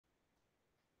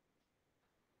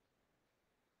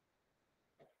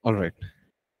All right.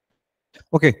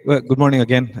 Okay. Well, good morning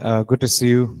again. Good to see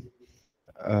you.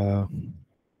 Uh,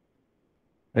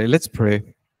 let's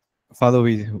pray. Father,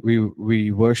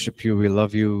 we worship you. We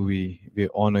love you. We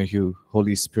honor you.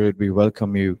 Holy Spirit, we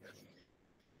welcome you.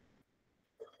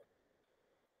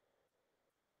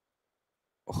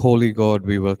 Holy God,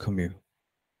 we welcome you.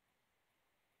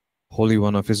 Holy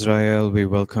One of Israel, we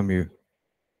welcome you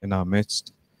in our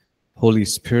midst. Holy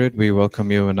Spirit, we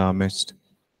welcome you in our midst.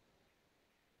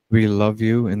 We love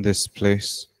you in this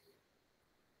place.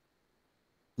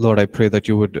 Lord, I pray that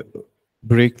you would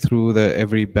break through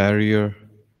every barrier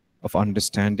of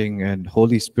understanding. And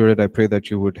Holy Spirit, I pray that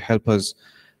you would help us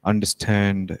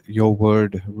understand your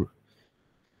word.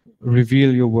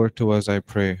 Reveal your word to us, I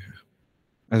pray,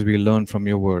 as we learn from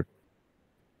your word.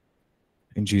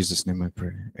 In Jesus' name I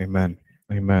pray. Amen.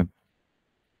 Amen.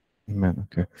 Amen.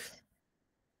 Okay.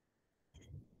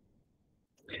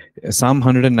 Psalm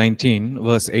 119,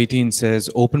 verse 18 says,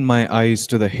 "Open my eyes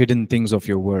to the hidden things of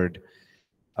your word."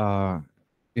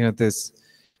 There's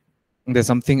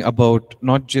something about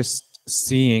not just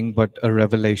seeing, but a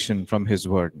revelation from his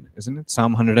word, isn't it?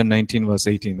 Psalm 119, verse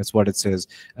 18, that's what it says.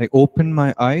 I open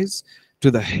my eyes to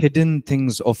the hidden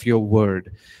things of your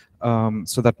word.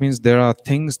 So that means there are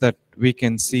things that we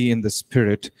can see in the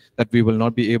spirit that we will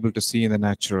not be able to see in the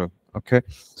natural. Okay.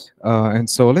 And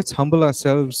so let's humble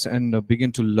ourselves and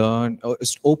begin to learn,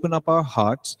 just open up our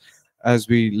hearts as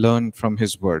we learn from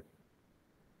his word.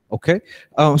 Okay.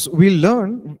 So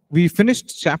we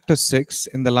finished chapter 6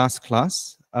 in the last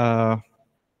class.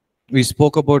 We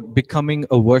spoke about becoming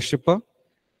a worshiper.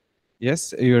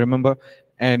 Yes, you remember?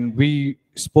 And we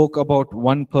spoke about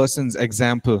one person's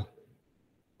example.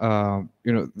 The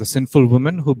sinful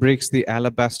woman who breaks the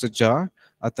alabaster jar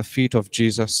at the feet of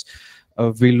Jesus.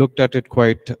 We looked at it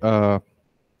quite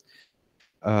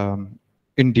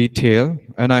in detail,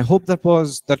 and I hope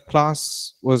that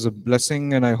class was a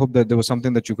blessing, and I hope that there was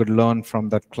something that you could learn from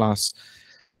that class.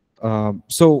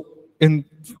 So in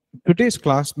today's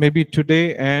class, maybe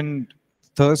today and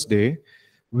Thursday,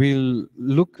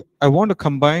 I want to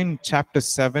combine chapter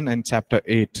 7 and chapter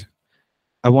 8.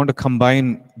 I want to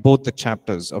combine both the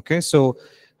chapters, okay? So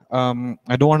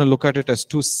I don't want to look at it as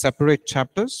two separate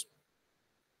chapters.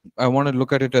 I want to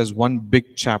look at it as one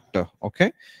big chapter,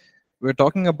 okay? We're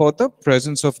talking about the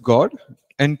presence of God,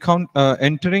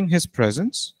 entering his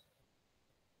presence.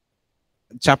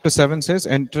 Chapter 7 says,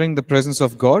 entering the presence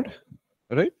of God,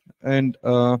 right? And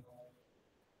hold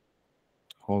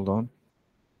on.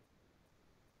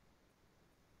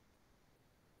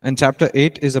 And chapter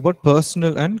 8 is about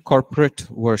personal and corporate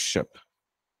worship.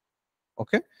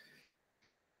 Okay?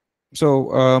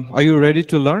 So are you ready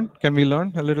to learn? Can we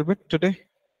learn a little bit today?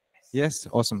 Yes?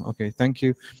 Awesome. Okay, thank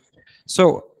you.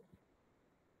 So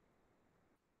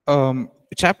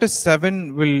chapter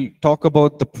 7 will talk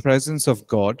about the presence of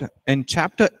God, and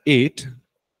chapter 8,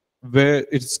 where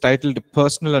it's titled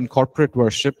personal and corporate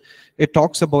worship, it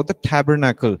talks about the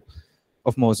tabernacle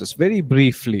of Moses. Very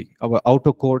briefly, our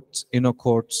outer courts, inner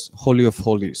courts, holy of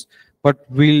holies. But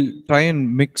we'll try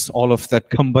and mix all of that,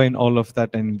 combine all of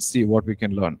that, and see what we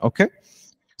can learn. Okay?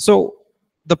 So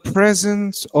the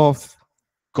presence of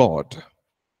God.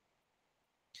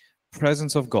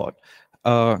 Presence of God.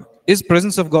 Is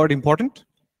presence of God important?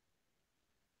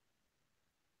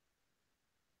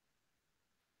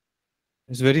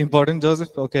 It's very important,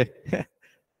 Joseph. Okay.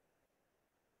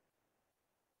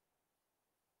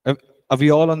 Are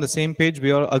we all on the same page?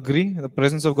 We all agree the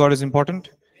presence of God is important?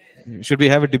 Should we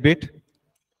have a debate?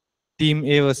 Team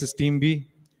A versus Team B?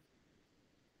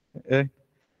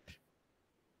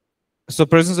 So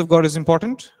presence of God is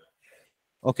important?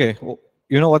 Okay.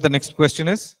 You know what the next question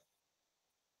is?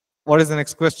 What is the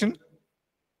next question?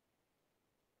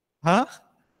 Huh?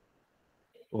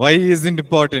 Why isn't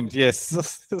important?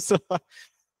 Yes.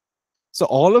 So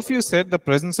all of you said the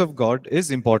presence of God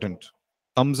is important.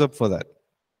 Thumbs up for that.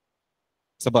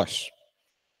 Sabash.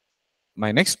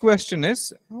 My next question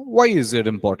is, why is it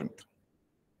important?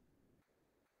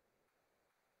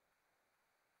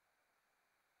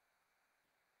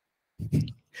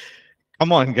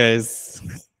 Come on, guys.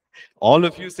 All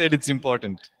of you said it's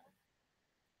important.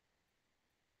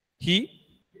 He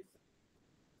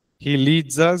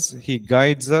leads us, he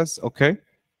guides us, okay?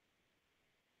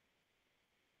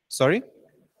 Sorry?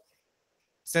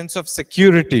 Sense of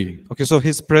security. Okay, so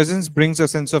his presence brings a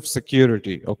sense of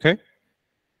security, okay?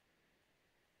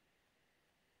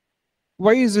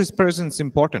 Why is his presence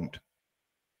important?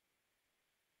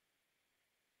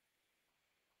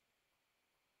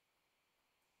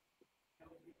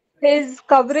 His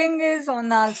covering is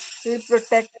on us. He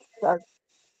protects us.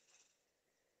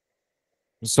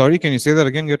 Sorry, can you say that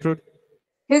again, Gertrude?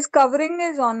 His covering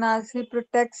is on us. He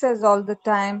protects us all the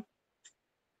time.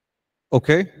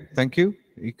 Okay, thank you.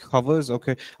 He covers.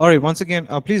 Okay. All right. Once again,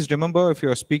 please remember if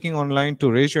you're speaking online to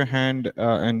raise your hand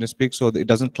and speak so that it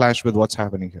doesn't clash with what's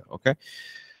happening here. Okay.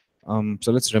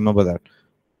 So let's remember that.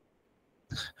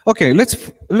 Okay.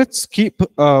 Let's keep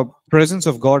presence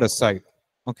of God aside.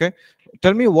 Okay.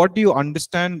 Tell me, what do you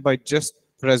understand by just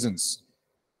presence?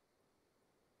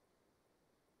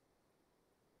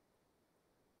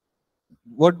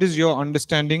 What is your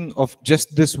understanding of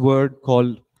just this word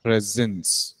called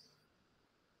presence?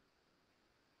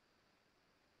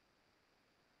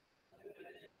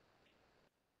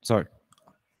 Sorry.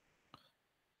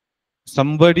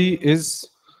 Somebody is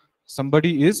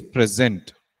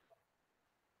present.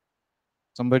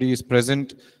 Somebody is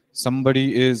present.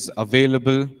 Somebody is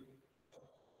available.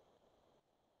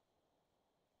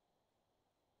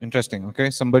 Interesting. Okay.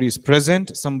 Somebody is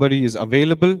present. Somebody is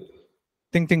available.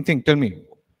 Think. Tell me.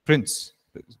 Prince.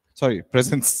 Sorry.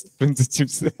 Presence. Prince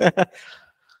chips.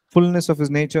 Fullness of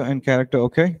his nature and character.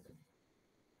 Okay.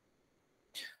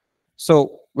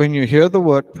 So when you hear the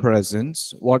word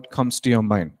presence, what comes to your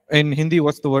mind? In Hindi,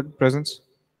 what's the word presence?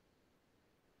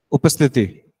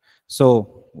 Upasthiti.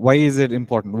 So why is it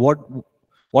important?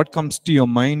 What comes to your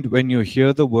mind when you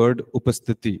hear the word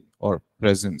upasthiti or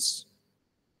presence?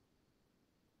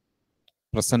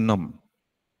 Prasannam.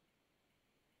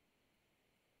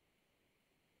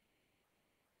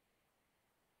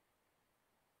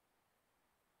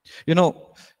 You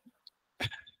know,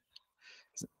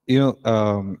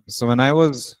 so when I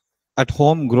was at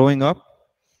home growing up,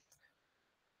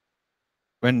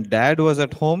 when dad was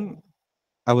at home,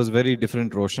 I was very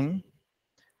different Roshan.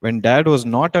 When dad was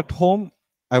not at home,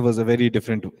 I was a very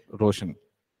different Roshan.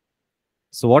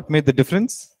 So what made the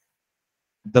difference?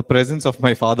 The presence of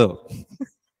my father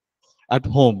at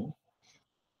home.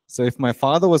 So if my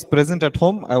father was present at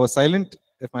home, I was silent.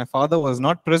 If my father was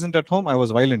not present at home, I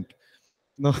was violent.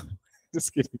 No,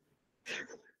 just kidding.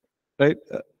 Right?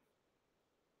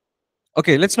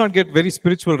 Okay, let's not get very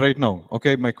spiritual right now.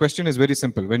 Okay, my question is very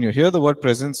simple. When you hear the word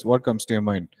presence, what comes to your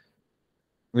mind?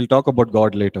 We'll talk about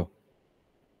God later.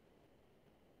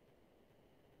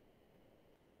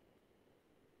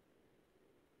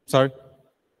 Sorry?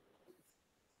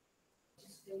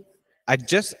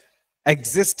 Just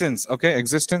existence. Okay,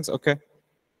 existence. Okay.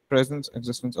 Presence,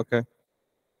 existence. Okay.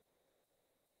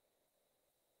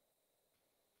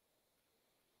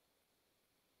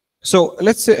 So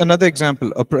let's say another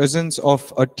example, a presence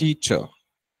of a teacher,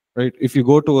 right? If you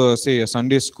go to say a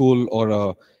Sunday school or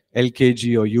a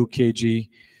LKG or UKG,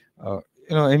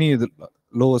 any of the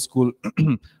lower school,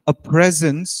 a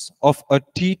presence of a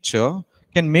teacher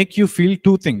can make you feel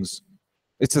two things.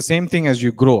 It's the same thing as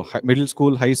you grow, middle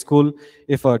school, high school.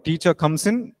 If a teacher comes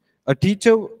in,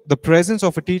 the presence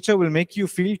of a teacher will make you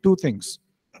feel two things.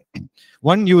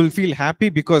 One, you will feel happy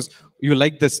because you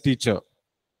like this teacher.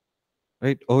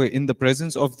 Right? Oh, in the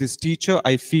presence of this teacher,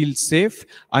 I feel safe.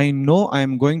 I know I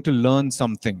am going to learn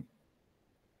something.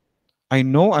 I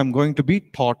know I'm going to be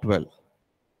taught well.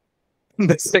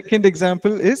 The second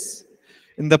example is,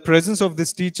 in the presence of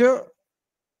this teacher,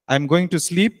 I'm going to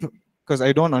sleep because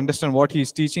I don't understand what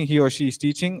he's teaching, he or she is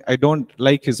teaching. I don't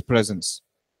like his presence.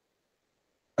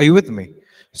 Are you with me?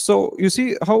 So you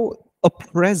see how a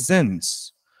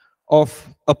presence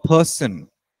of a person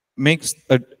makes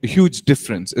a huge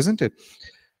difference, isn't it?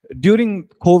 During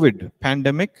COVID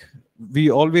pandemic,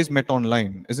 we always met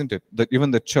online, isn't it?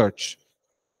 Even the church.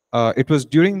 It was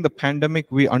during the pandemic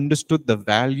we understood the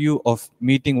value of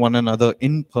meeting one another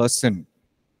in person.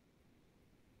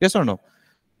 Yes or no?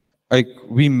 Like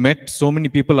we met so many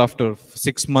people after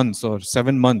 6 months or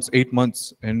 7 months, 8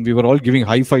 months, and we were all giving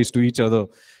high fives to each other.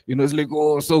 It's like,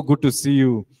 oh, so good to see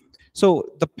you. So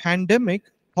the pandemic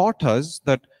taught us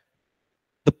that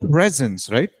the presence,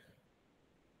 right?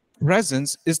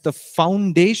 Presence is the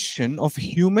foundation of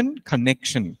human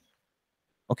connection.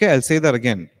 Okay, I'll say that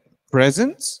again.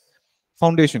 Presence,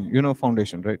 foundation,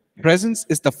 foundation, right? Presence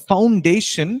is the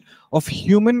foundation of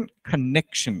human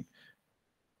connection.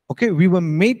 Okay, we were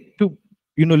made to,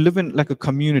 live in like a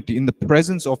community in the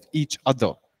presence of each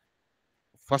other.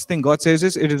 First thing God says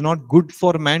is, it is not good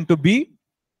for man to be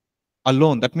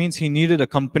alone. That means he needed a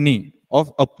company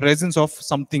of a presence of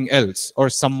something else or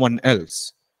someone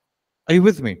else. Are you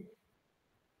with me?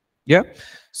 Yeah.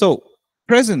 So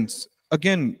presence,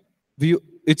 again,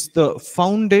 it's the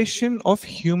foundation of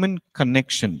human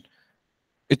connection.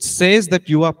 It says that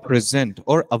you are present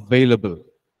or available.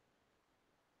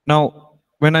 Now,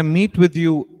 when I meet with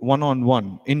you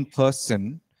one-on-one, in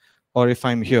person, or if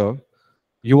I'm here,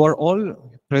 you are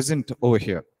all present over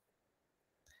here.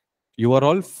 You are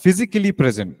all physically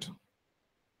present.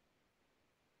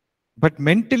 But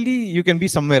mentally, you can be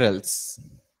somewhere else.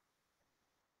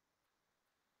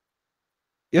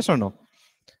 Yes or no?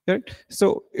 Right?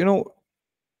 So,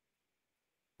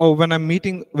 or when I'm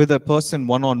meeting with a person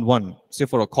one-on-one, say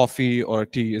for a coffee or a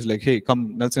tea, it's like, hey,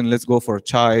 come, Nelson, let's go for a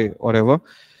chai, whatever.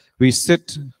 We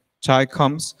sit, chai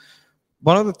comes.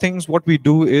 One of the things what we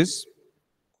do is,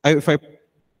 if I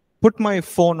put my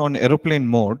phone on aeroplane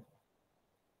mode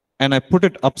and I put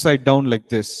it upside down like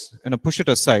this and I push it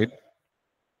aside,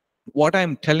 what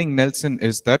I'm telling Nelson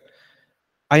is that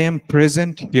I am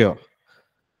present here.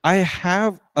 I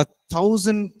have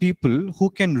 1,000 people who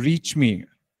can reach me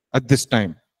at this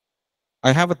time.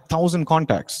 I have 1,000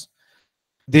 contacts.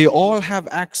 They all have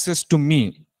access to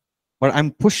me, but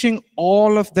I'm pushing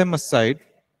all of them aside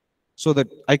so that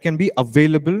I can be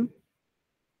available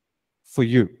for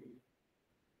you.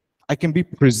 I can be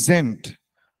present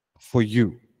for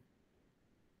you.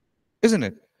 Isn't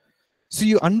it? So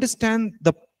you understand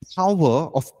the power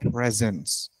of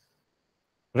presence,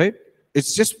 right?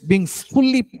 It's just being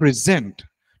fully present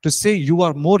to say you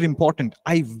are more important.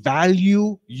 I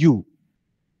value you.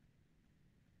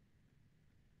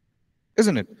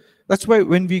 Isn't it? That's why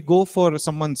when we go for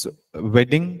someone's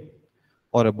wedding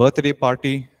or a birthday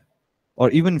party or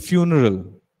even funeral,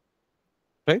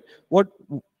 right? What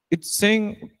it's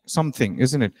saying something,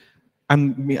 isn't it?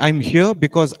 I'm here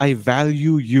because I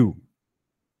value you.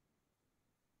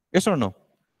 Yes or no?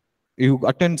 You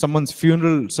attend someone's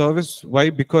funeral service. Why?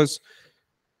 Because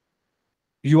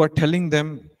you are telling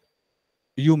them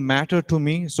you matter to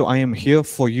me, so I am here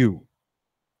for you.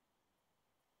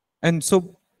 And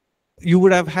so you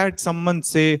would have had someone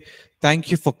say,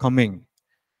 thank you for coming.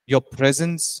 Your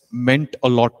presence meant a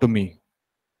lot to me.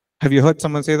 Have you heard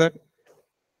someone say that?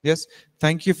 Yes.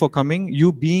 Thank you for coming.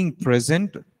 You being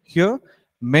present here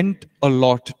meant a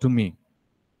lot to me.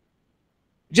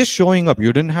 Just showing up.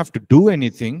 You didn't have to do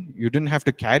anything. You didn't have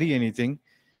to carry anything.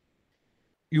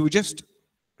 You just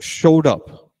showed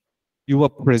up. You were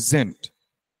present.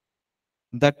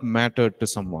 That mattered to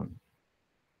someone.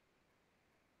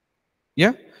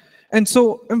 Yeah? And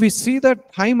so when we see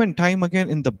that time and time again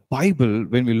in the Bible,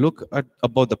 when we look at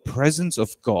about the presence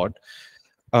of God,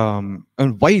 and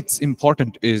why it's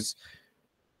important is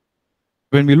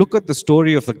when we look at the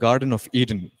story of the Garden of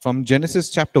Eden, from Genesis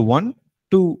chapter 1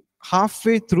 to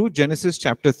halfway through Genesis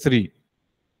chapter 3,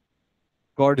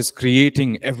 God is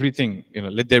creating everything.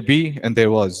 Let there be, and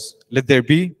there was. Let there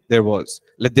be, there was.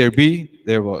 Let there be,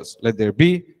 there was. Let there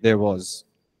be, there was.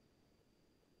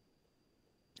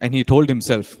 And he told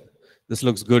himself, this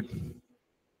looks good.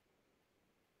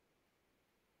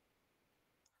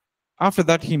 After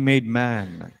that, he made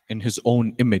man in his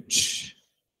own image.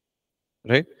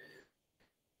 Right?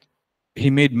 He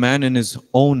made man in his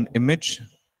own image.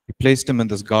 He placed him in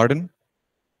this garden.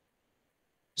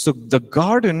 So the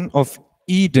Garden of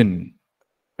Eden,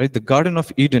 right? The Garden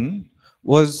of Eden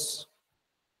was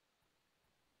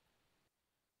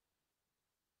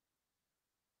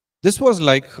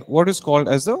like what is called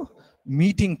as a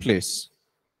meeting place.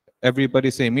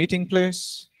 Everybody say meeting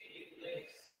place.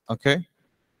 Okay.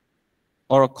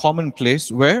 Or a common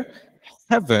place where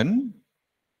heaven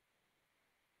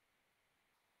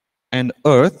and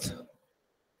earth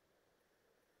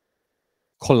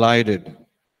collided.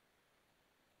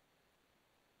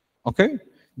 Okay.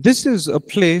 This is a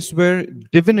place where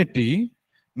divinity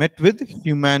met with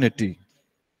humanity.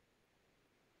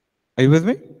 Are you with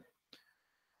me?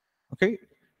 Okay.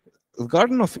 The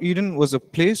Garden of Eden was a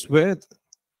place where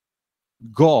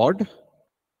God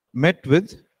met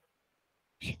with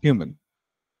human.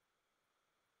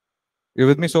 You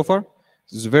with me so far?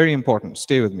 This is very important.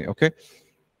 Stay with me, okay?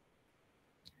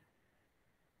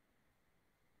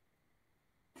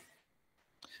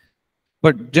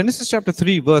 But Genesis chapter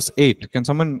 3, verse 8. Can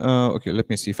someone, okay, let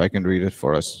me see if I can read it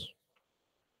for us.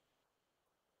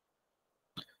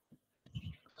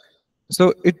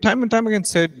 So it time and time again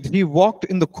said, he walked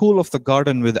in the cool of the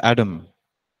garden with Adam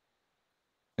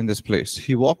in this place.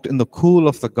 He walked in the cool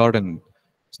of the garden.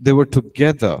 They were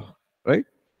together, right?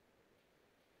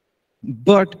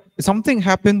 But something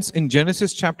happens in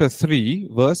Genesis chapter 3,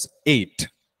 verse 8.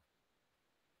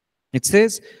 It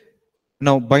says,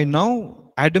 by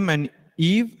now, Adam and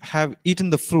Eve have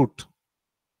eaten the fruit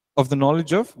of the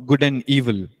knowledge of good and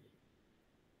evil.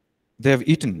 They have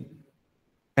eaten.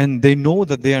 And they know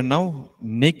that they are now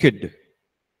naked.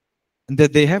 And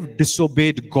that they have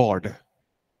disobeyed God.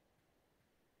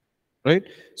 Right?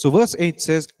 So verse 8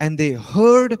 says, and they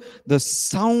heard the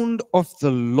sound of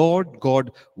the Lord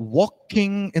God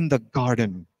walking in the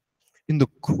garden in the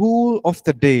cool of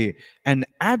the day. And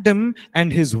Adam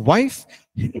and his wife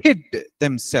hid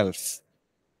themselves.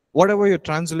 Whatever your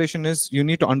translation is, you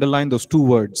need to underline those two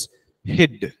words,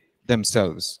 hid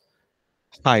themselves.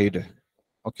 Hide.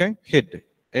 Okay? Hid.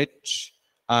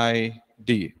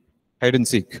 H-I-D. Hide and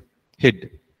seek.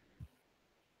 Hid.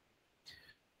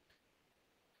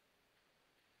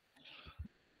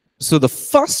 So the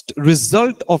first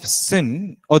result of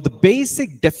sin, or the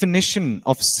basic definition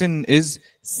of sin, is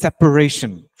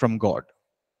separation from God.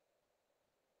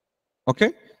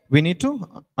 Okay? We need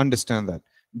to understand that.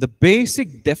 The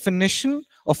basic definition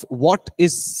of what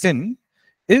is sin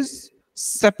is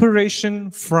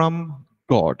separation from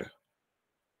God.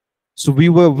 So we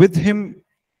were with him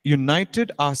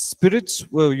united, our spirits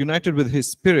were united with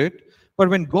his spirit. But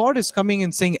when God is coming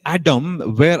and saying,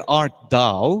 Adam, where art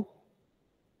thou?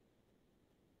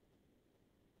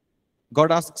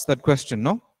 God asks that question,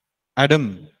 no?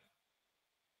 Adam.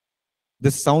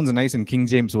 This sounds nice in King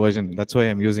James Version. That's why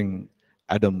I'm using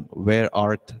Adam. Where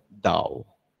art thou?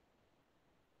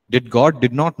 Did God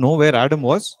did not know where Adam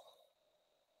was?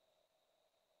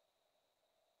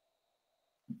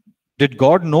 Did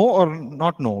God know or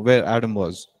not know where Adam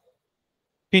was?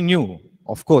 He knew.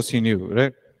 Of course he knew,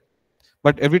 right?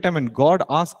 But every time when God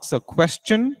asks a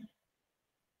question,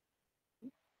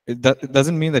 it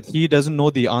doesn't mean that he doesn't know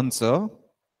the answer.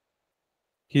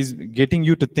 He's getting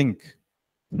you to think.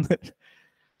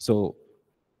 So,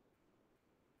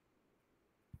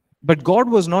 but God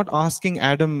was not asking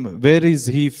Adam, where is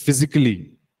he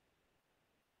physically?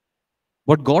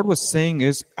 What God was saying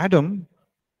is, Adam,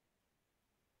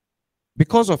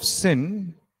 because of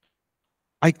sin,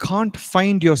 I can't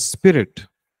find your spirit.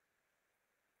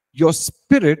 Your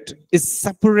spirit is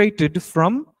separated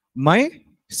from my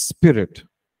spirit.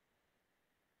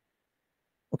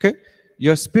 Okay?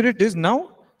 Your spirit is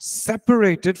now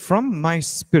separated from my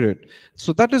spirit.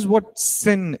 So that is what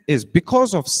sin is.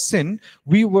 Because of sin,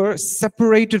 we were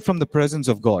separated from the presence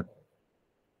of God.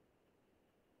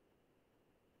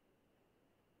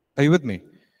 Are you with me?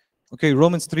 Okay,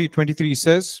 Romans 3:23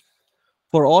 says,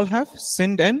 for all have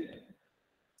sinned and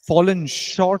fallen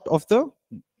short of the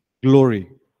glory.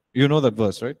 You know that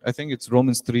verse, right? I think it's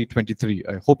Romans 3:23.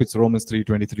 I hope it's Romans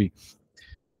 3:23.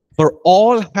 For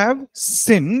all have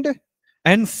sinned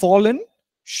and fallen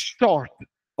short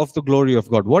of the glory of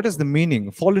God. What is the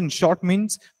meaning? Fallen short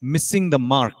means missing the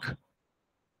mark.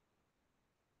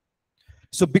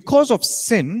 So because of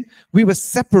sin, we were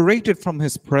separated from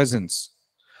his presence.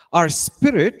 Our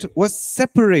spirit was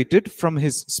separated from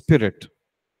his spirit.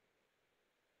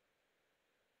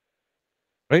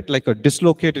 Right? Like a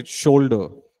dislocated shoulder.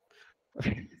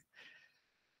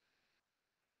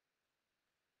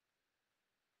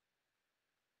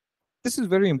 This is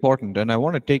very important, and I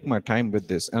want to take my time with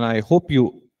this, and I hope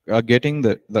you are getting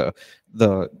the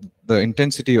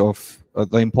intensity of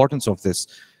the importance of this.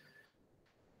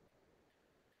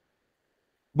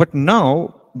 But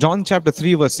now, John chapter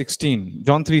 3 verse 16,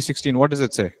 John 3:16, what does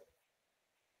it say?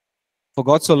 For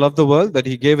God so loved the world that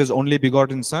he gave his only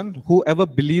begotten Son. Whoever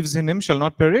believes in him shall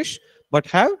not perish, but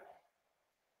have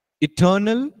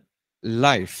eternal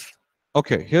life.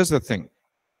 Okay, here's the thing.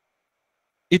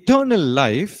 Eternal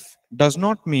life does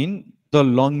not mean the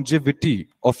longevity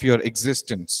of your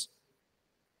existence.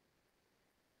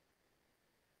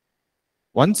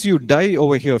 Once you die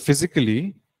over here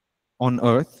physically on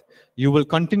earth, you will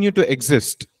continue to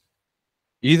exist,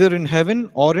 either in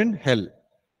heaven or in hell.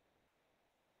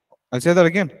 I'll say that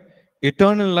again.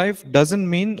 Eternal life doesn't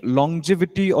mean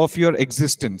longevity of your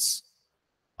existence.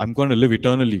 I'm going to live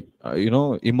eternally,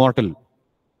 immortal.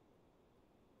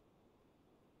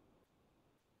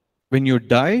 When you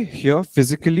die here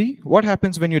physically, what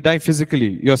happens when you die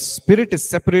physically? Your spirit is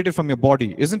separated from your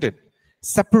body, isn't it?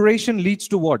 Separation leads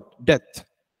to what? Death.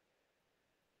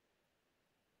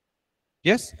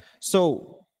 Yes?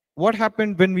 So, what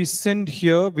happened when we sinned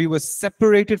here? We were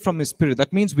separated from his spirit.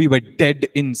 That means we were dead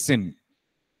in sin.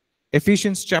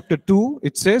 Ephesians chapter 2,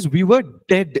 it says we were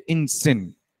dead in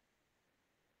sin.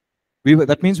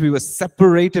 That means we were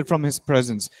separated from his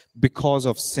presence because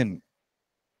of sin.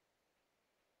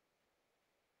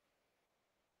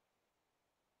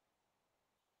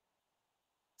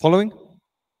 Following?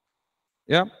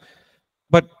 Yeah.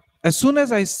 But as soon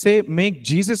as I say, make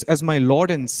Jesus as my Lord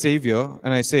and Savior,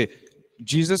 and I say,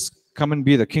 Jesus, come and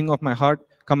be the King of my heart,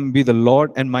 come and be the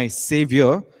Lord and my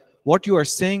Savior, what you are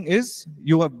saying is,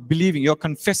 you are believing, you're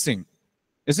confessing,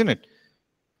 isn't it?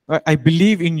 I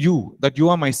believe in you, that you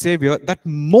are my Savior. That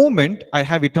moment, I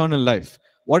have eternal life.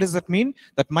 What does that mean?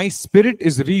 That my spirit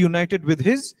is reunited with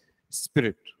his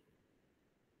spirit.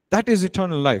 That is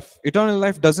eternal life. Eternal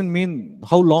life doesn't mean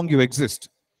how long you exist.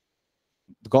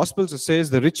 The Gospels says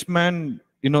the rich man,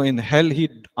 in hell, he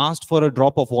asked for a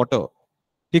drop of water.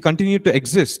 He continued to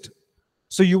exist.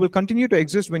 So you will continue to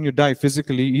exist when you die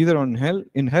physically, either in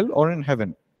hell or in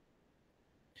heaven.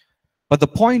 But the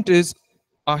point is,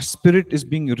 our spirit is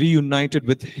being reunited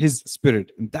with his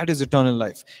spirit. And that is eternal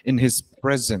life in his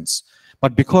presence.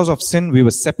 But because of sin, we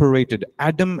were separated.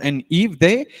 Adam and Eve,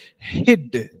 they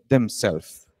hid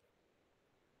themselves.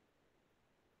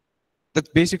 That's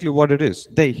basically what it is.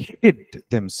 They hid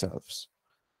themselves.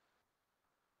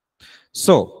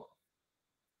 So,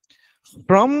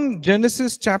 from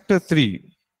Genesis chapter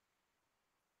 3,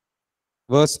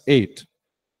 verse 8,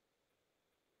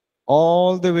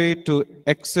 all the way to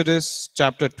Exodus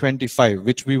chapter 25,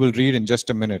 which we will read in just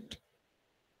a minute.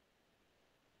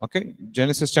 Okay,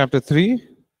 Genesis chapter 3,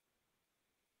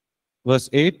 verse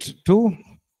 8 to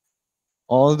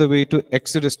all the way to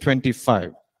Exodus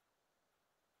 25.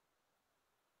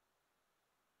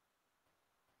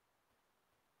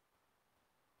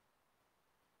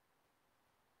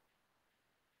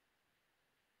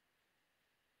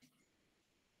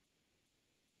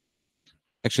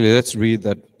 Actually, let's read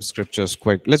that scriptures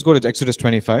quick. Let's go to Exodus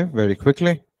 25 very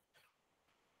quickly.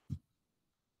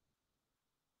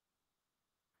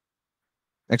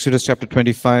 Exodus chapter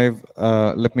 25,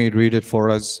 let me read it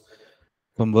for us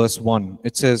from verse 1.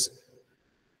 It says,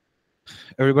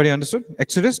 everybody understood?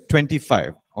 Exodus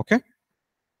 25, okay?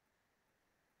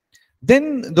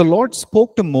 Then the Lord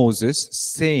spoke to Moses,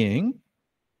 saying,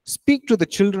 speak to the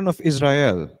children of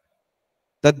Israel,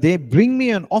 that they bring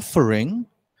me an offering.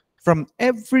 From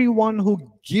everyone who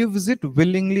gives it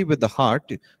willingly with the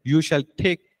heart, you shall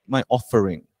take my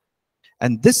offering.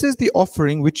 And this is the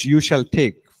offering which you shall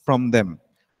take from them: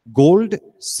 gold,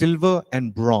 silver,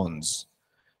 and bronze,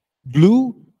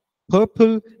 blue,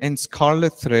 purple, and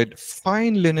scarlet thread,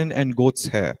 fine linen, and goat's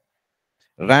hair,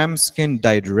 ram skin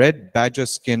dyed red, badger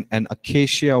skin, and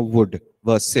acacia wood.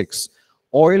 Verse 6,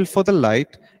 oil for the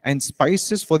light, and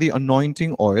spices for the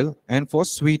anointing oil, and for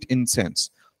sweet incense.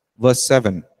 Verse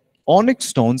 7, onyx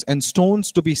stones and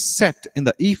stones to be set in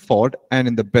the ephod and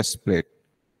in the breastplate.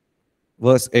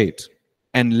 Verse 8,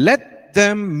 and let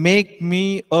them make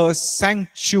me a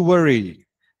sanctuary,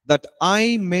 that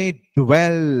I may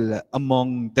dwell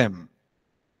among them.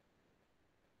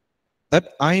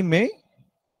 That I may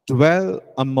dwell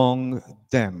among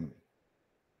them.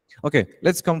 Okay,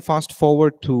 let's come fast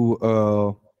forward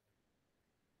to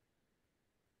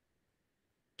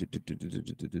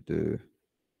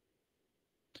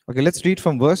okay, let's read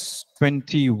from verse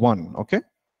 21, okay?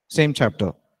 Same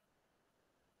chapter.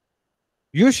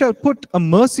 You shall put a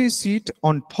mercy seat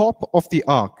on top of the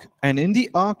ark, and in the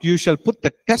ark you shall put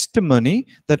the testimony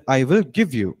that I will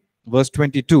give you. Verse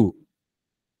 22.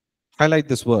 Highlight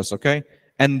this verse, okay?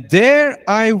 And there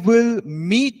I will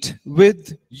meet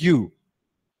with you.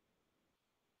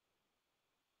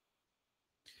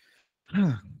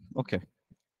 Okay.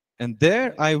 And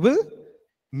there I will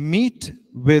meet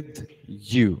with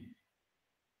you.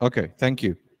 Okay, thank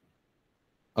you.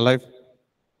 Alive?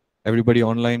 Everybody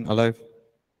online, alive?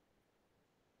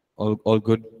 All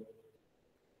good?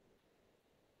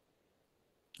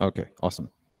 Okay, awesome.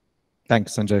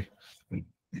 Thanks, Sanjay.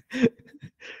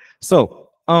 So,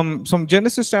 from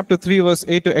Genesis chapter 3, verse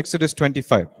 8 to Exodus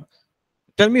 25.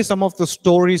 Tell me some of the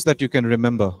stories that you can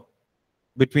remember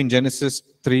between Genesis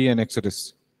 3 and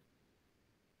Exodus.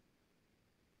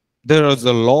 There is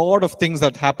a lot of things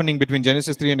that are happening between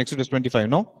Genesis 3 and Exodus 25,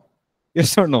 no?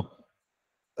 Yes or no?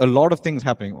 A lot of things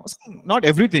happening. Not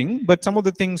everything, but some of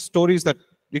the things, stories that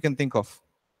you can think of.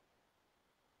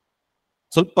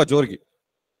 Sulpa Jorgi.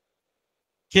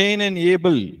 Cain and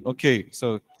Abel. Okay,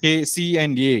 so K, C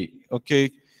and A.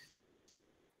 Okay.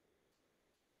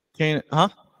 Cain, huh?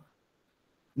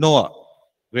 Noah.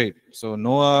 Great. So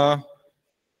Noah,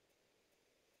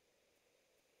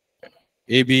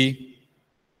 AB,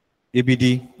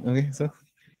 ABD. Okay, so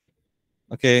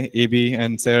okay, AB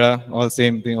and Sarah, all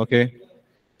same thing. Okay.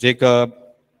 Jacob,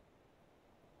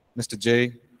 Mr.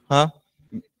 J, huh?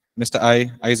 Mr.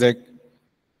 I, Isaac,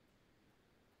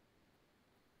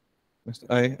 Mr.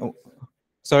 I. Oh,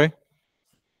 sorry.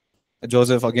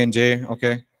 Joseph again. J.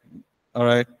 Okay. All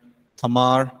right.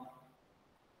 Tamar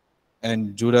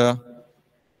and Judah.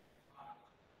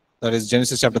 That is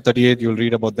Genesis chapter 38. You'll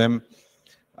read about them.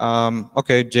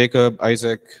 Okay, Jacob,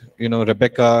 Isaac,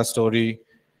 Rebecca story,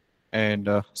 and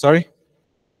sorry.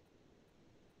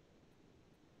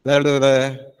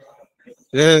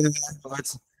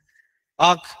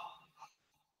 Ark,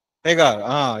 Hagar.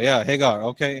 Ah, yeah, Hagar.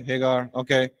 Okay, Hagar.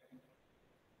 Okay.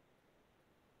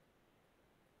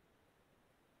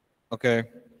 Okay.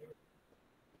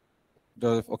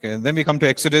 Okay, and then we come to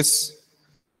Exodus.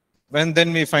 When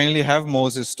then we finally have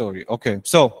Moses' story. Okay,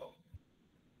 so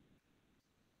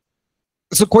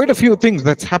So quite a few things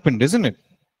that's happened, isn't it?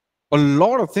 A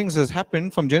lot of things has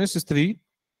happened from Genesis 3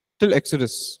 till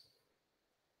Exodus.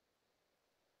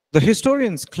 The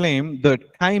historians claim the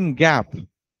time gap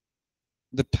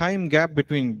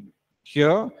between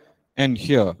here and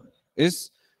here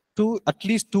is at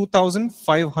least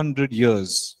 2,500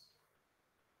 years.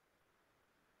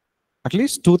 At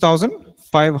least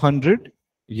 2,500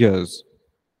 years.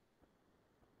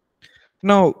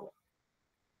 Now,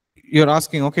 you're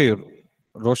asking, okay,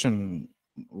 Roshan,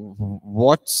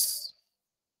 what's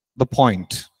the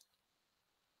point?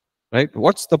 Right?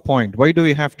 What's the point? Why do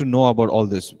we have to know about all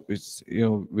this?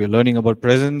 We're learning about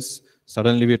presence.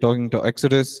 Suddenly we're talking to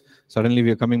Exodus. Suddenly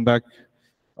we're coming back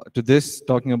to this,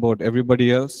 talking about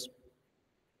everybody else.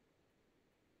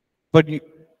 But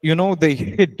they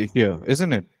hid here,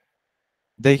 isn't it?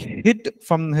 They hid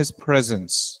from his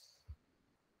presence.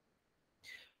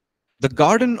 The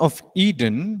Garden of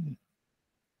Eden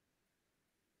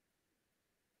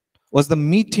was the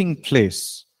meeting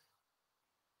place.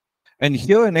 And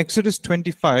here in Exodus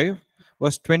 25,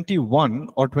 verse 21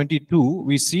 or 22,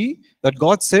 we see that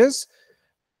God says,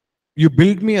 you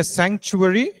build me a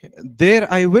sanctuary,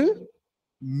 there I will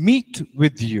meet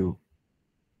with you.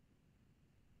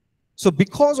 So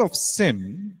because of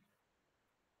sin,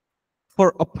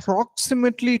 for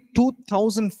approximately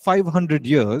 2,500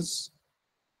 years,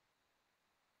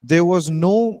 there was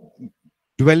no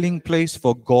dwelling place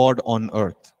for God on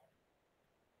earth.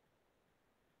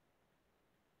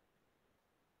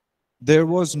 There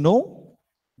was no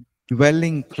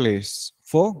dwelling place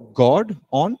for God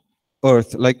on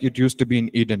earth like it used to be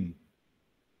in Eden.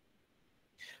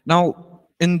 Now,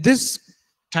 in this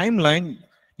timeline,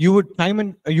 you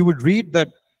would read that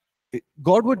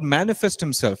God would manifest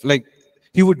himself, like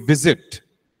he would visit.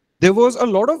 There was a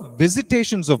lot of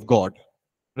visitations of God,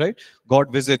 right?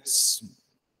 God visits,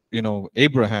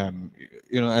 Abraham,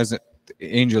 as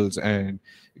angels, and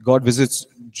God visits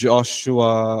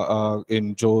Joshua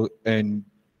and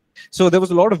so there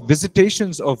was a lot of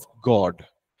visitations of God,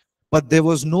 but there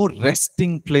was no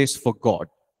resting place for God.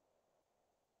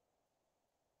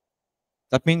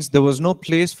 That means there was no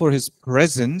place for his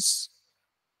presence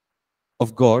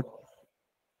of God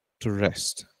to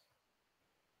rest.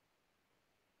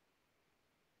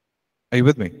 Are you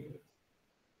with me?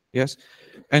 Yes.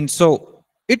 And so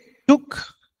it took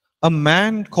a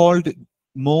man called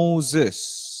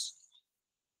Moses.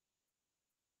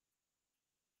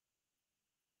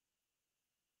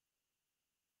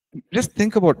 Just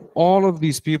think about all of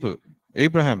these people.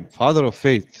 Abraham, father of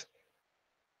faith.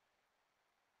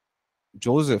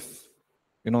 Joseph,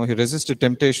 he resisted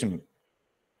temptation.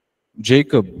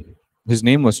 Jacob, his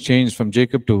name was changed from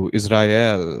Jacob to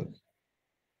Israel.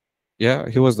 Yeah,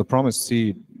 he was the promised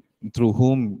seed through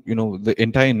whom, the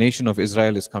entire nation of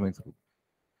Israel is coming through.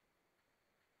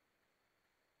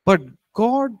 But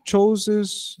God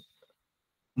chooses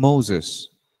Moses.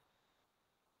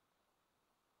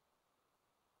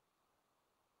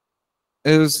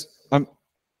 Is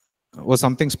was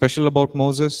something special about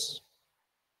Moses?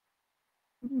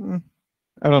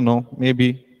 I don't know.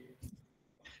 Maybe.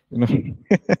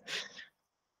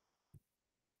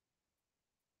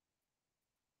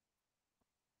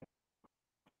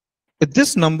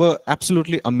 This number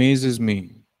absolutely amazes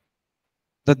me.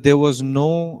 That there was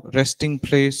no resting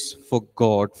place for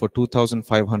God for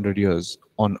 2,500 years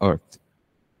on earth.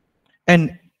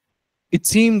 And it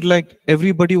seemed like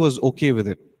everybody was okay with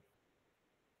it.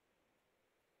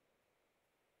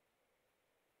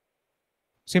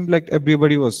 Seemed like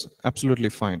everybody was absolutely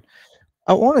fine.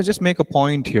 I want to just make a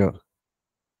point here.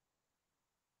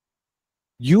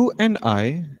 You and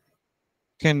I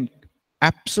can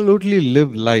absolutely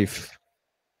live life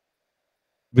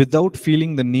without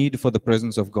feeling the need for the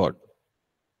presence of God.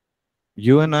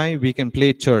 You and I, we can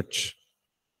play church.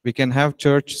 We can have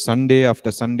church Sunday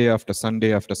after Sunday after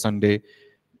Sunday after Sunday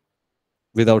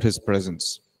without his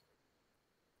presence.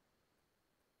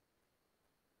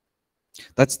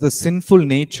 That's the sinful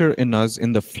nature in us,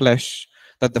 in the flesh,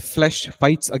 that the flesh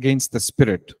fights against the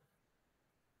spirit.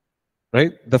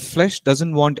 Right? The flesh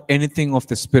doesn't want anything of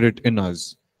the spirit in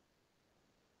us.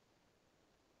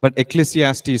 But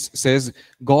Ecclesiastes says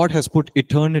God has put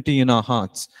eternity in our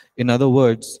hearts. In other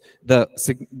words, as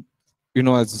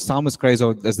the psalmist cries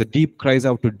out, as the deep cries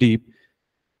out to deep,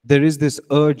 there is this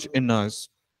urge in us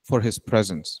for his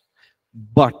presence.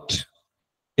 But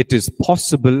it is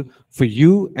possible for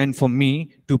you and for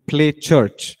me to play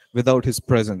church without his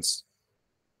presence.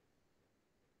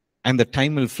 And the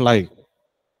time will fly.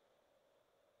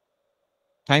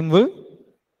 Time will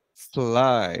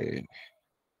fly.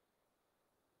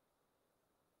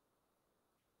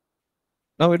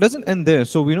 Now, it doesn't end there.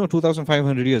 So we know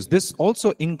 2,500 years. This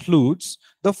also includes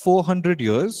the 400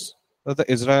 years that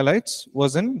the Israelites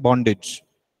was in bondage.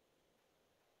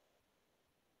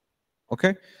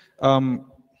 Okay?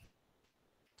 Um,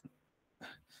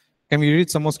 can we read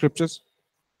some more scriptures?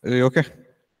 Are you okay?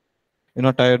 You're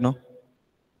not tired now?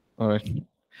 All right.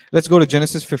 Let's go to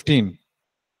Genesis 15.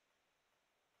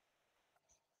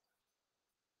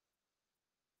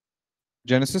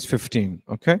 Genesis 15.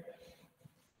 Okay?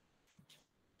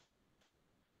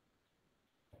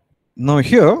 Now,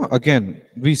 here again,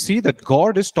 we see that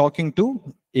God is talking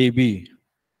to Abraham.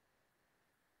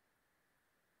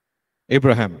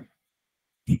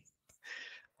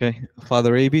 Okay,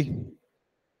 Father AB.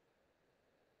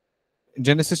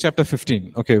 Genesis chapter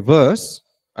 15. Okay, verse.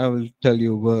 I will tell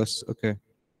you verse. Okay.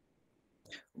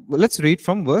 Well, let's read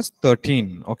from verse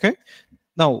 13. Okay.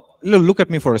 Now, look at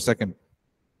me for a second.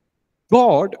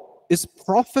 God is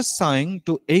prophesying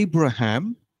to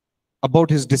Abraham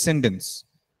about his descendants.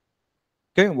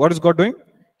 Okay, what is God doing?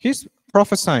 He's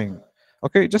prophesying.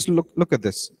 Okay, just look at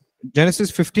this. Genesis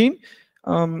 15.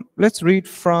 Let's read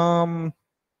from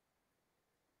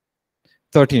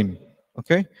 13.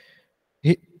 Okay.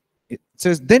 It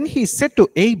says, then he said to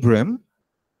Abram,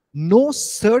 know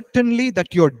certainly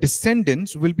that your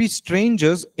descendants will be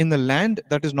strangers in the land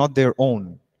that is not their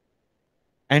own,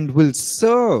 and will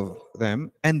serve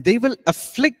them, and they will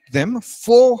afflict them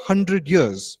 400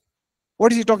 years.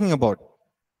 What is he talking about?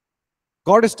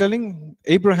 God is telling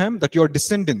Abraham that your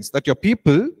descendants, that your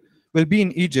people will be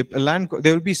in Egypt, a land,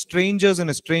 they will be strangers in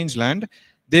a strange land.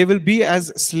 They will be as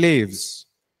slaves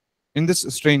in this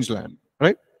strange land,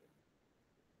 right?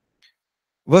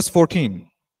 Verse 14.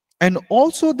 And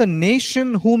also the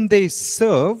nation whom they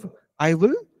serve, I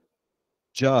will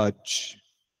judge.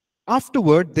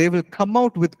 Afterward, they will come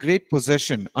out with great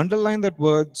possession. Underline that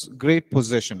words, great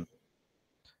possession.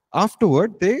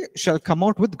 Afterward, they shall come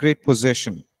out with great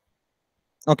possession.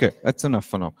 Okay, that's enough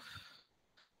for now.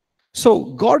 So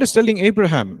God is telling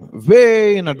Abraham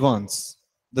way in advance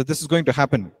that this is going to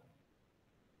happen.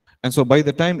 And so by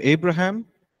the time Abraham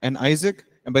and Isaac,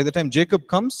 and by the time Jacob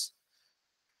comes,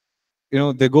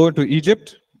 they go into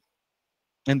Egypt,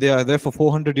 and they are there for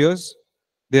 400 years.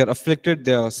 They are afflicted,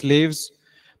 they are slaves.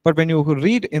 But when you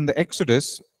read in the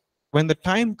Exodus, when the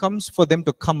time comes for them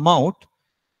to come out,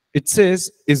 it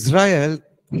says Israel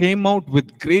came out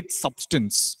with great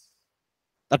substance.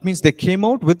 That means they came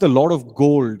out with a lot of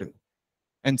gold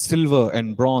and silver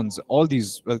and bronze, all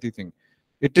these wealthy things.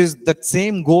 It is that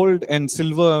same gold and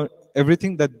silver,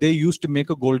 everything that they used to make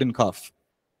a golden calf.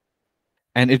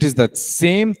 And it is that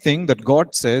same thing that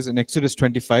God says in Exodus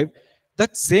 25,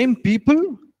 that same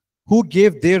people who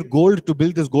gave their gold to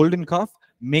build this golden calf,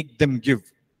 make them give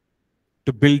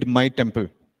to build my temple,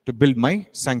 to build my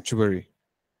sanctuary.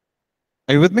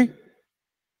 Are you with me?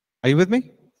 Are you with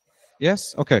me?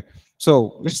 Yes? Okay.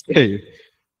 So let's stay.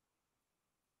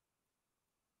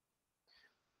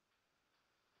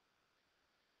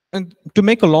 And to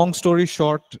make a long story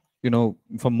short,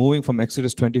 from moving from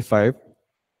Exodus 25,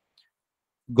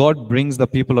 God brings the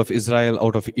people of Israel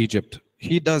out of Egypt.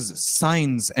 He does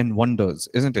signs and wonders,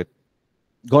 isn't it?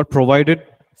 God provided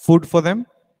food for them.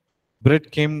 Bread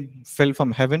fell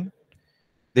from heaven.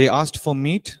 They asked for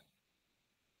meat.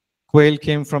 Quail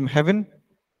came from heaven.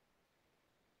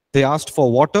 They asked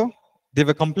for water. They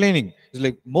were complaining. It's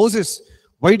like, Moses,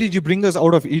 why did you bring us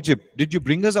out of Egypt? Did you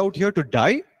bring us out here to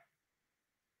die?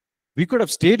 We could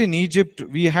have stayed in Egypt.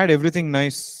 We had everything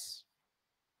nice.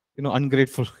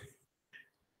 Ungrateful.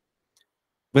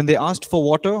 When they asked for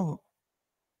water,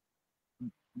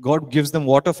 God gives them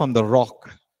water from the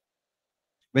rock.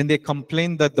 When they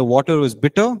complained that the water was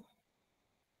bitter,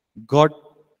 God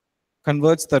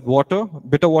converts that water,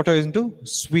 bitter water, into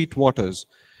sweet waters.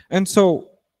 And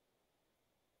so,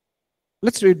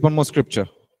 let's read one more scripture.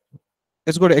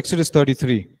 Let's go to Exodus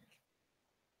 33.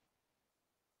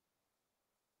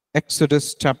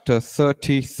 Exodus chapter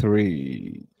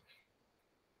 33.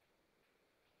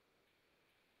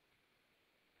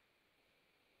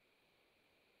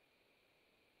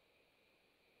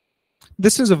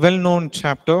 This is a well-known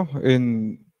chapter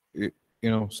in,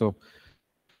 so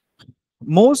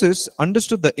Moses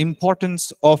understood the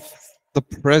importance of the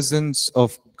presence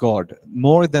of God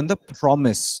more than the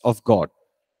promise of God.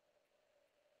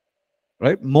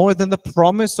 Right? More than the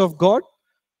promise of God,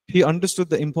 he understood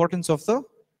the importance of the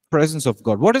presence of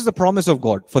God. What is the promise of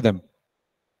God for them?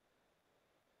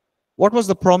 What was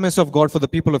the promise of God for the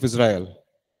people of Israel?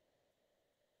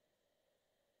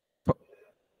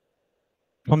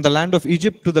 From the land of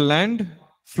Egypt to the land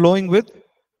flowing with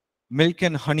milk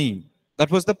and honey. That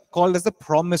was called as the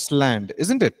promised land,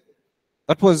 isn't it?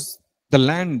 That was the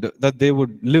land that they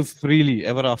would live freely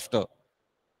ever after.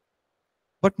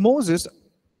 But Moses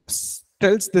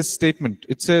tells this statement.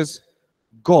 It says,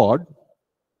 God,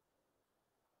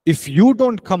 if you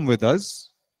don't come with us,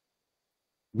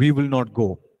 we will not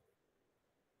go.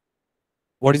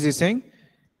 What is he saying?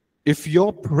 If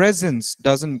your presence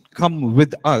doesn't come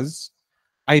with us,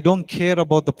 I don't care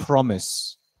about the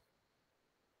promise.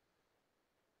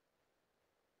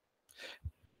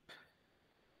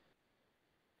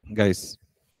 Guys,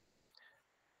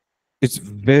 it's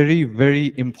very,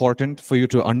 very important for you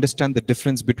to understand the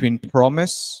difference between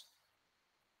promise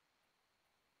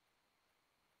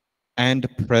and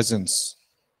presence.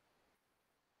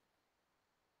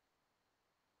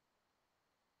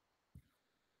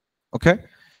 Okay?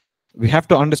 We have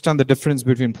to understand the difference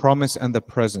between promise and the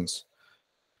presence.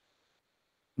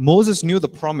 Moses knew the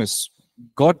promise.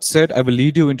 God said, I will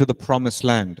lead you into the promised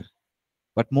land.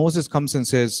 But Moses comes and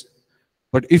says,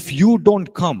 but if you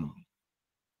don't come,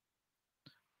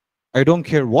 I don't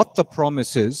care what the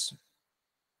promise is,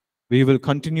 we will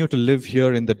continue to live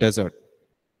here in the desert.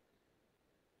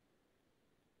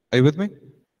 Are you with me?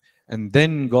 And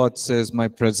then God says, my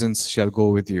presence shall go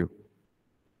with you.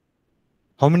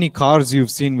 How many cars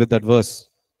you've seen with that verse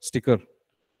sticker?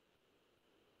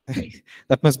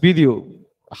 That must be the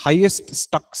highest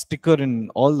stuck sticker in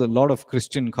a lot of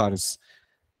Christian cars.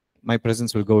 My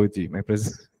presence will go with you. My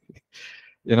presence,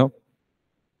 you know.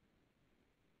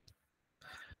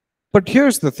 But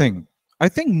here's the thing. I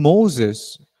think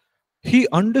Moses, he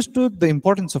understood the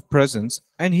importance of presence,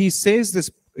 and he says this,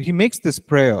 he makes this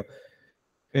prayer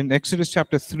in Exodus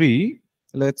chapter 3.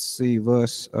 Let's see,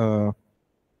 verse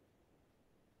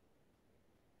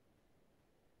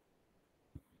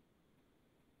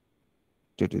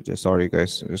sorry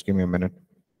guys, just give me a minute.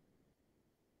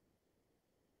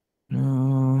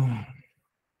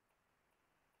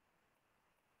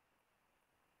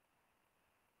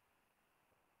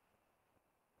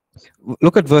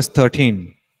 Look at verse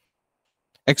 13.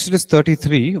 Exodus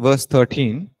 33, verse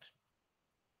 13.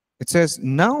 It says,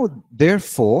 now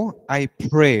therefore I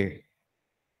pray,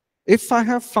 if I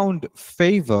have found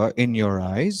favor in your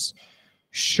eyes,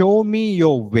 show me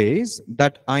your ways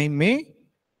that I may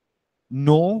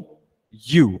know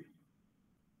you.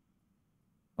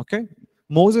 Okay?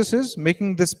 Moses is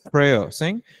making this prayer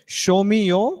saying, show me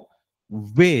your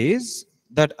ways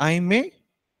that I may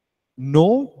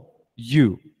know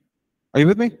you. Are you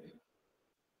with me?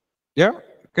 Yeah?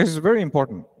 Because it's very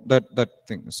important, that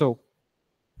thing. So,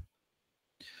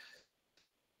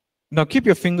 now keep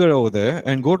your finger over there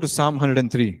and go to Psalm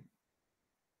 103.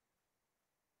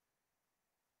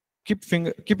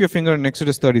 Keep your finger in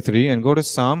Exodus 33 and go to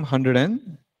Psalm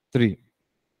 103.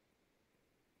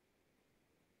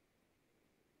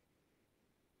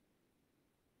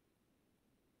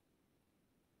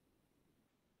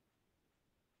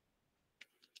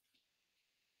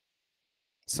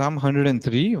 Psalm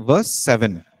 103, verse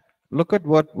 7. Look at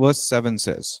what verse 7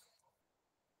 says.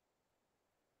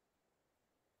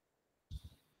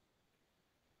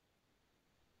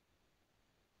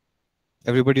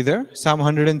 Everybody there? Psalm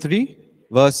 103,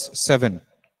 verse 7.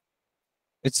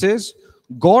 It says,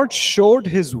 God showed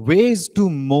his ways to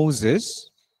Moses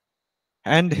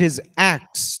and his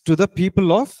acts to the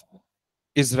people of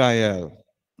Israel.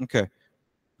 Okay.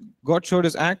 God showed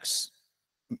his acts,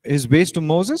 his ways to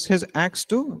Moses, his acts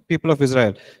to people of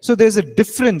Israel. So there's a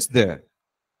difference there.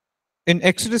 In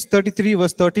Exodus 33,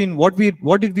 verse 13, what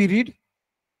did we read?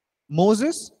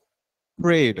 Moses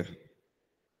prayed.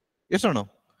 Yes or no?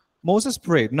 Moses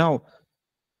prayed. Now,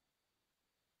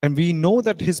 and we know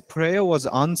that his prayer was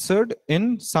answered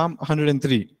in Psalm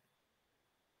 103.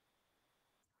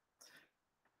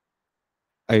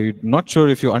 I'm not sure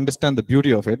if you understand the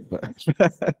beauty of it, but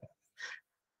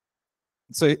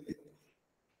so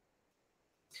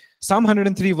Psalm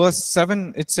 103, verse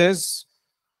 7, it says,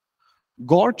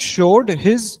 God showed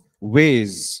his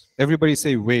ways. Everybody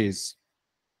say ways.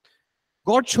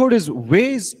 God showed his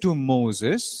ways to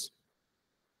Moses,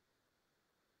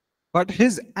 but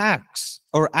his acts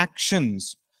or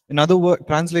actions, in other word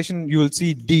translation, you will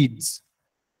see deeds,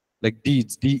 like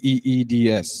deeds,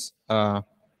 D-E-E-D-S,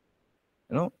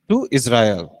 to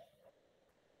Israel.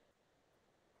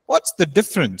 What's the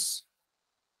difference?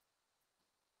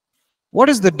 What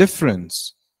is the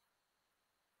difference?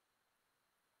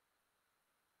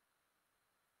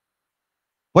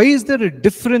 Why is there a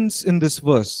difference in this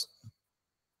verse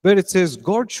where it says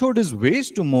God showed his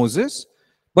ways to Moses,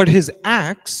 but his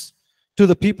acts to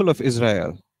the people of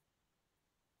Israel?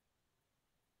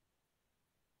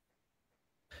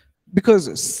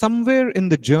 Because somewhere in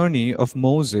the journey of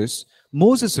Moses,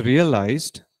 Moses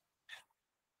realized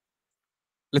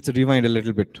Let's rewind a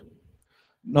little bit.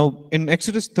 Now, in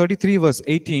Exodus 33, verse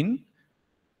 18,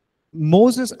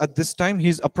 Moses at this time,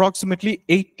 he's approximately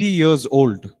 80 years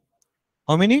old.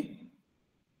 How many?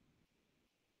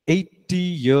 80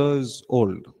 years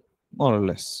old, more or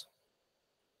less.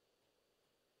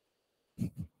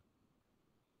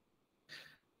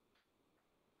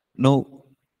 Now,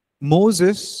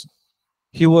 Moses,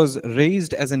 he was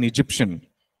raised as an Egyptian,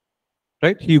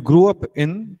 right? He grew up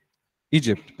in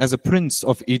Egypt as a prince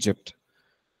of Egypt.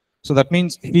 So that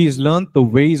means he's learned the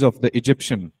ways of the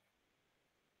Egyptian,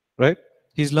 right?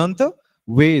 He's learned the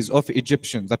ways of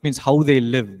Egyptians. That means how they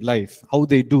live life, how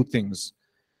they do things.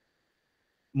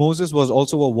 Moses was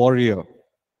also a warrior.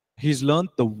 He's learned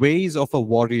the ways of a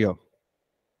warrior.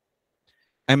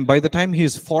 And by the time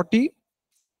he's 40,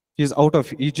 he's out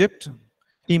of Egypt.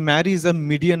 He marries a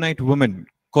Midianite woman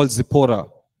called Zipporah.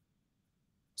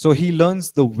 So he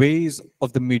learns the ways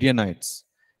of the Midianites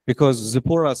because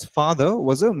Zipporah's father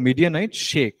was a Midianite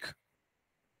sheikh.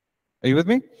 Are you with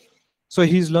me? So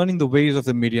he's learning the ways of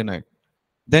the Midianite.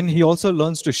 Then he also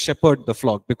learns to shepherd the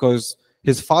flock because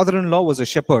his father-in-law was a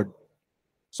shepherd.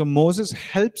 So Moses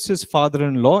helps his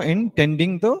father-in-law in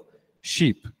tending the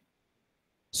sheep.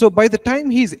 So by the time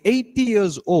he's 80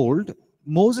 years old,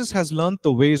 Moses has learned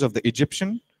the ways of the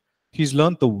Egyptian, he's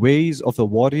learned the ways of the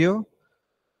warrior,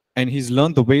 and he's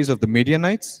learned the ways of the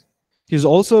Midianites. He's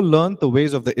also learned the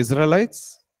ways of the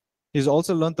Israelites. He's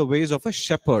also learned the ways of a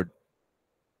shepherd.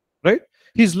 Right?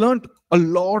 He's learned a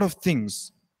lot of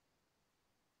things.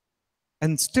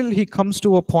 And still he comes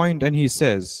to a point and he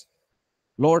says,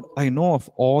 Lord, I know of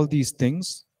all these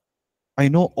things. I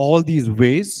know all these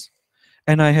ways.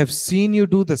 And I have seen you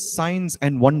do the signs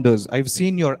and wonders. I've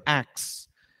seen your acts.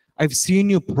 I've seen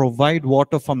you provide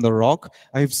water from the rock.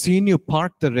 I've seen you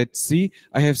part the Red Sea.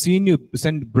 I have seen you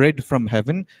send bread from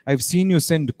heaven. I've seen you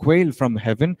send quail from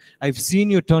heaven. I've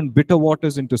seen you turn bitter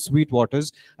waters into sweet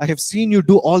waters. I have seen you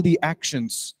do all the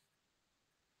actions.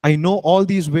 I know all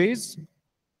these ways.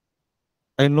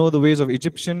 I know the ways of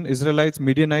Egyptian, Israelites,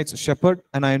 Midianites, shepherd,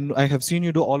 and I have seen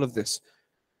you do all of this.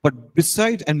 But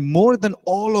besides and more than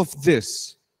all of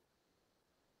this,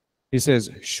 he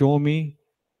says, show me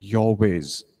your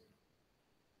ways.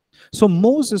 So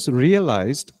Moses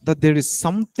realized that there is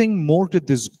something more to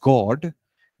this God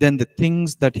than the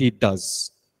things that he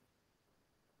does.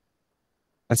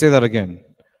 I say that again.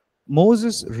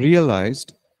 Moses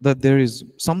realized that there is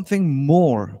something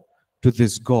more to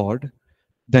this God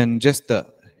than just the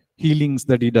healings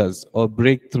that he does, or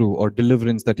breakthrough, or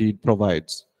deliverance that he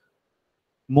provides.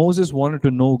 Moses wanted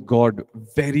to know God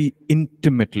very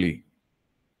intimately.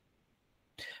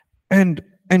 And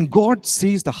God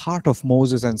sees the heart of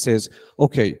Moses and says,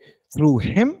 okay, through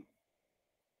him,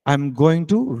 I'm going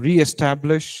to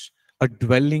reestablish a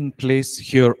dwelling place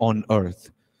here on earth.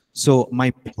 So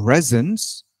my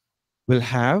presence will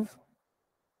have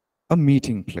a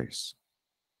meeting place.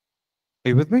 Are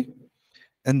you with me?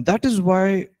 And that is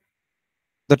why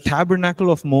the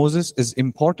tabernacle of Moses is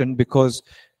important, because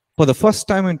for the first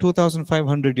time in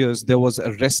 2,500 years, there was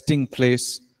a resting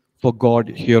place for God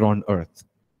here on earth.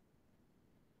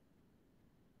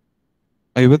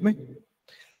 Are you with me?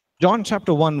 John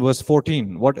chapter 1, verse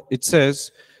 14, what it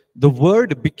says, the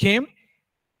word became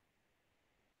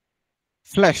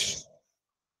flesh.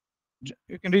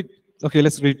 You can read, okay,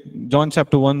 let's read John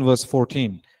chapter 1, verse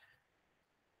 14.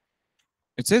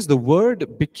 It says, the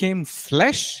word became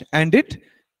flesh and it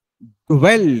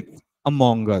dwelt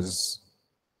among us.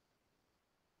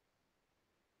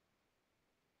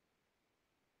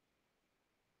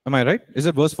 Am I right? Is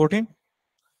it verse 14?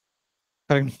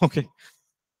 Okay.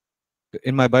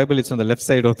 In my Bible, it's on the left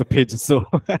side of the page. So,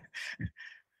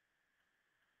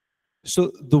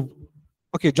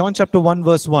 okay, John chapter 1,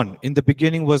 verse 1. In the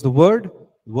beginning was the Word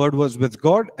was with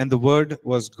God, and the Word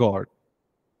was God.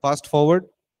 Fast forward,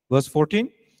 verse 14.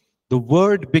 The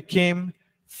Word became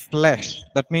flesh.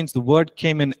 That means the Word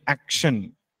came in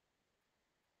action.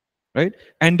 Right?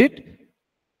 And it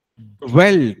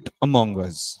dwelt among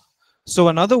us. So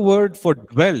another word for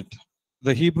dwelt,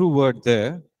 the Hebrew word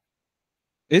there,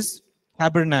 is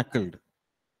tabernacled.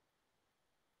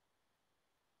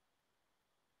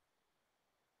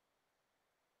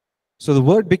 So the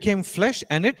word became flesh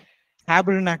and it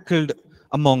tabernacled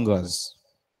among us.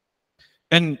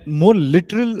 And more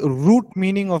literal root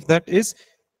meaning of that is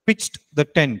pitched the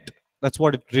tent. That's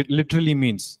what it literally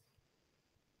means.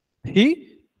 He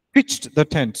pitched the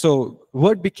tent. So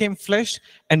word became flesh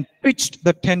and pitched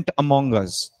the tent among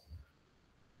us.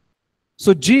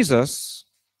 So Jesus,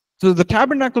 so the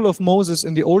tabernacle of Moses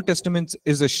in the Old Testament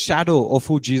is a shadow of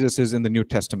who Jesus is in the New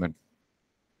Testament.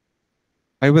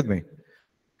 Are you with me?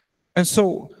 And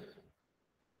so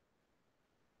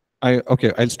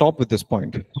Okay, I'll stop with this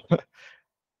point.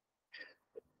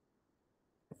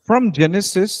 From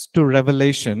Genesis to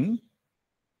Revelation,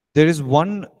 there is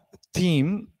one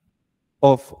theme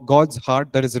of God's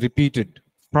heart that is repeated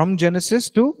from Genesis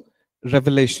to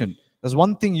Revelation. There's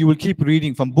one thing you will keep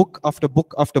reading from book after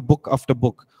book after book after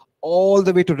book, all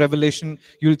the way to Revelation.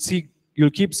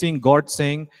 You'll keep seeing God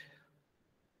saying,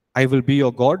 I will be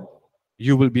your God,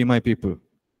 you will be my people.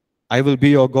 I will be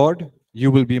your God, you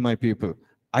will be my people.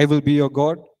 I will be your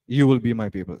God, you will be my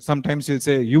people. Sometimes he'll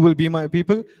say, you will be my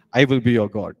people, I will be your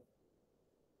God.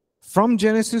 From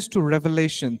Genesis to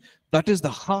Revelation, that is the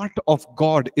heart of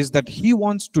God, is that he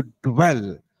wants to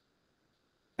dwell.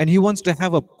 And he wants to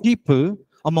have a people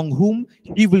among whom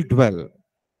he will dwell.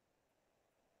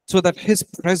 So that his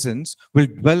presence will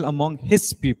dwell among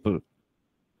his people.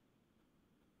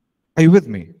 Are you with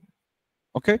me?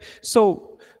 Okay.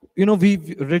 So,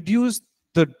 we've reduced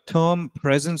the term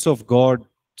presence of God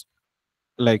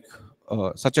like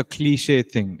such a cliche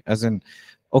thing, as in,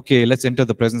 okay, let's enter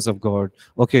the presence of God.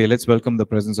 Okay, let's welcome the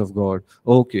presence of God.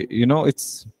 Okay,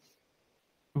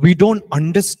 we don't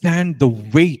understand the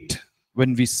weight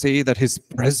when we say that his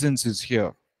presence is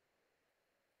here.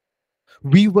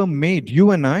 We were made,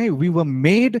 you and I, we were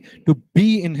made to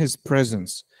be in his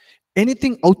presence.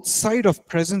 Anything outside of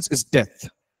presence is death.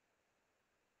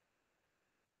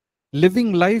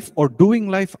 Living life or doing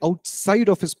life outside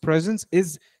of his presence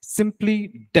is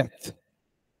simply death.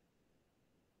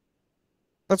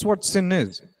 That's what sin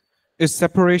is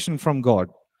separation from God.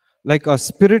 Like our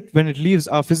spirit, when it leaves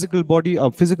our physical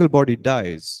body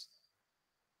dies.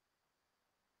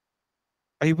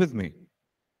 Are you with me?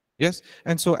 Yes?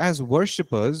 And so as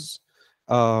worshippers,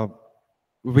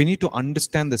 we need to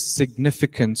understand the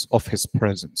significance of his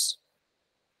presence.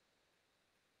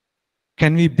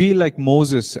 Can we be like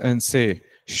Moses and say,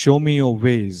 show me your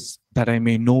ways that I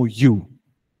may know you?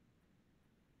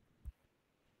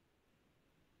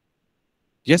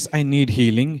 Yes, I need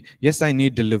healing. Yes, I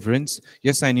need deliverance.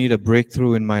 Yes, I need a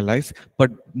breakthrough in my life. But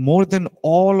more than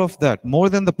all of that, more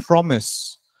than the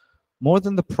promise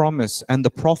and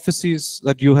the prophecies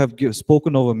that you have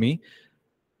spoken over me,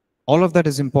 all of that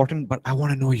is important, but I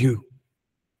want to know you.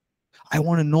 I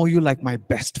want to know you like my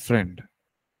best friend.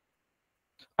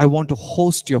 I want to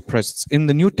host your presence. In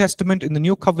the New Testament, in the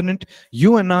New Covenant,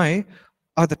 you and I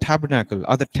are the tabernacle,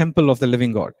 are the temple of the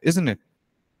living God, isn't it?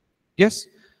 Yes?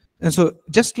 And so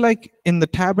just like in the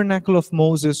tabernacle of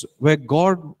Moses, where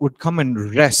God would come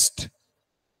and rest,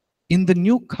 in the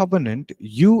New Covenant,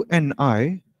 you and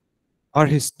I are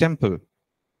his temple.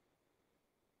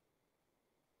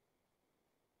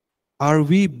 Are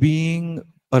we being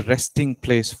a resting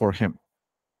place for him?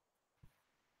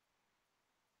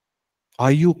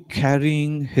 Are you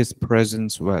carrying his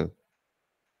presence well?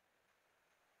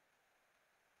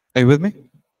 Are you with me?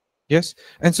 Yes?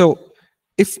 And so,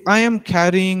 if I am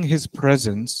carrying his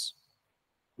presence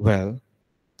well,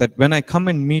 that when I come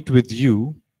and meet with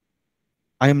you,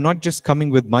 I am not just coming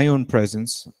with my own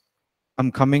presence,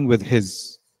 I'm coming with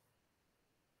his.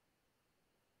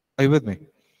 Are you with me?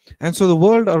 And so the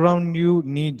world around you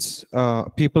needs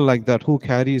people like that, who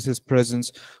carries his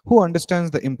presence, who understands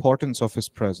the importance of his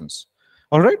presence.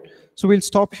 All right? So we'll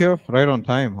stop here right on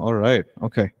time. All right.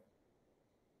 Okay.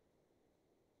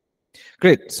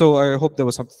 Great. So I hope there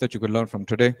was something that you could learn from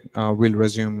today. We'll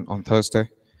resume on Thursday,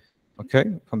 okay,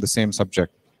 from the same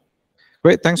subject.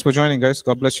 Great. Thanks for joining, guys.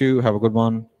 God bless you. Have a good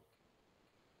one.